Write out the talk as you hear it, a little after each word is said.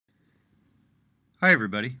Hi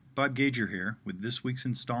everybody, Bob Gager here with this week's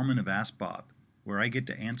installment of Ask Bob, where I get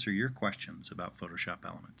to answer your questions about Photoshop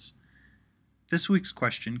Elements. This week's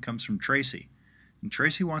question comes from Tracy, and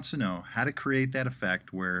Tracy wants to know how to create that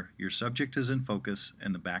effect where your subject is in focus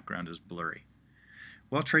and the background is blurry.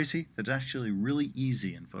 Well, Tracy, that's actually really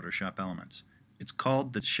easy in Photoshop Elements. It's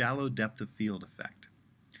called the shallow depth of field effect.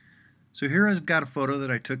 So here I've got a photo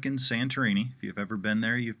that I took in Santorini. If you've ever been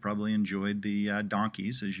there, you've probably enjoyed the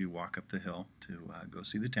donkeys as you walk up the hill to go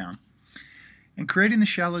see the town. And creating the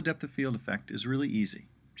shallow depth of field effect is really easy.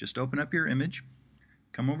 Just open up your image,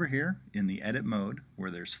 come over here in the edit mode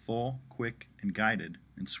where there's full, quick, and guided,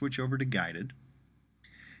 and switch over to guided.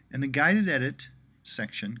 And the guided edit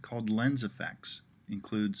section called lens effects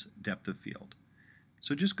includes depth of field.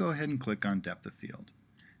 So just go ahead and click on depth of field.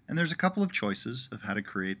 And there's a couple of choices of how to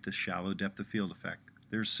create the shallow depth of field effect.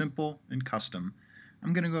 There's simple and custom.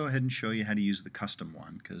 I'm going to go ahead and show you how to use the custom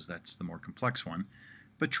one because that's the more complex one.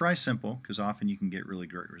 But try simple because often you can get really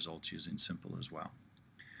great results using simple as well.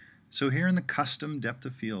 So here in the custom depth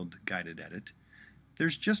of field guided edit,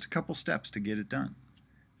 there's just a couple steps to get it done.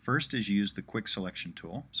 First is use the quick selection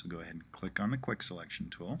tool. So go ahead and click on the quick selection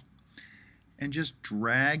tool and just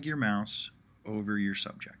drag your mouse over your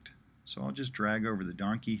subject. So I'll just drag over the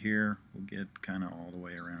donkey here. We'll get kind of all the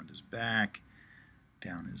way around his back,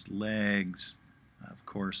 down his legs, of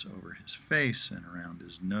course over his face and around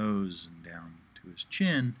his nose and down to his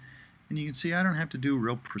chin. And you can see I don't have to do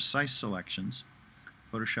real precise selections.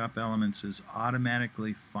 Photoshop Elements is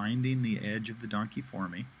automatically finding the edge of the donkey for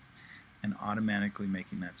me and automatically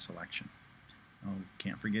making that selection. Oh,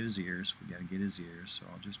 can't forget his ears. We got to get his ears. So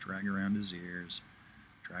I'll just drag around his ears,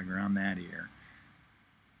 drag around that ear.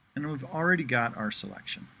 And we've already got our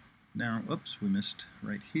selection. Now, oops, we missed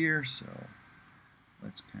right here, so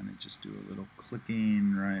let's kind of just do a little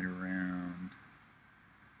clicking right around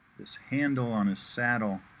this handle on his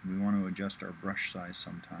saddle. We want to adjust our brush size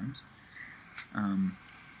sometimes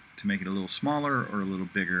to make it a little smaller or a little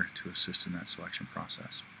bigger to assist in that selection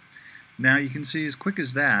process. Now you can see as quick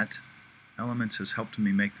as that, Elements has helped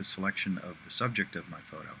me make the selection of the subject of my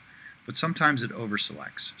photo. But sometimes it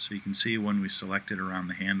over-selects. So you can see when we selected around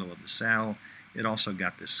the handle of the saddle, it also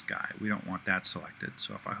got this sky. We don't want that selected.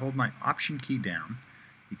 So if I hold my Option key down,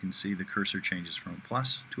 you can see the cursor changes from a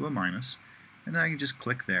plus to a minus. And then I can just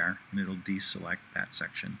click there, and it'll deselect that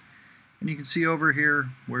section. And you can see over here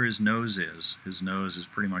where his nose is. His nose is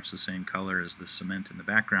pretty much the same color as the cement in the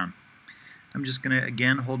background. I'm just going to,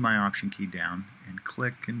 again, hold my Option key down and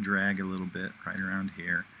click and drag a little bit right around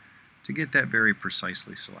here to get that very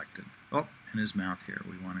precisely selected. Oh, and his mouth here.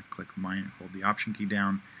 We want to click hold the Option key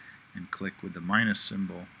down and click with the minus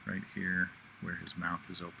symbol right here where his mouth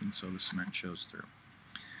is open so the cement shows through.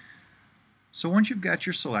 So once you've got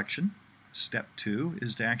your selection, step 2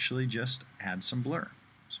 is to actually just add some blur.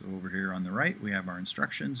 So over here on the right we have our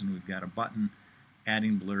instructions and we've got a button.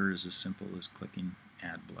 Adding blur is as simple as clicking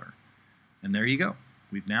Add Blur. And there you go.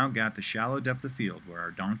 We've now got the shallow depth of field where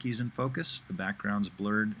our donkey's in focus, the background's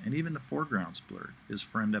blurred, and even the foreground's blurred. His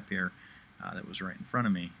friend up here that was right in front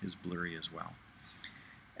of me is blurry as well.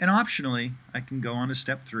 And optionally, I can go on to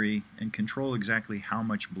step 3 and control exactly how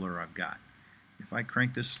much blur I've got. If I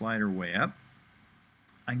crank this slider way up,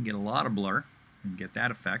 I can get a lot of blur and get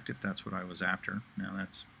that effect if that's what I was after. Now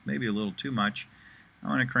that's maybe a little too much. I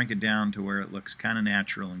want to crank it down to where it looks kind of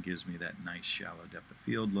natural and gives me that nice shallow depth of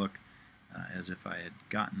field look. As if I had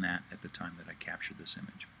gotten that at the time that I captured this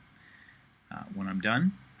image. When I'm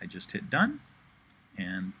done, I just hit done,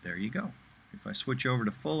 and there you go. If I switch over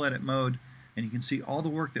to full edit mode, and you can see all the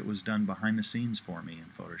work that was done behind the scenes for me in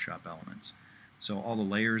Photoshop Elements. So all the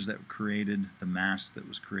layers that were created, the mask that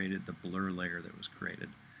was created, the blur layer that was created.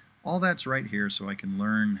 All that's right here so I can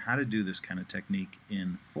learn how to do this kind of technique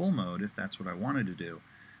in full mode if that's what I wanted to do.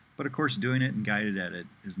 But of course doing it in guided edit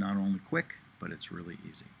is not only quick, but it's really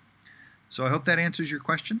easy. So I hope that answers your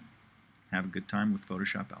question. Have a good time with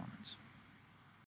Photoshop Elements.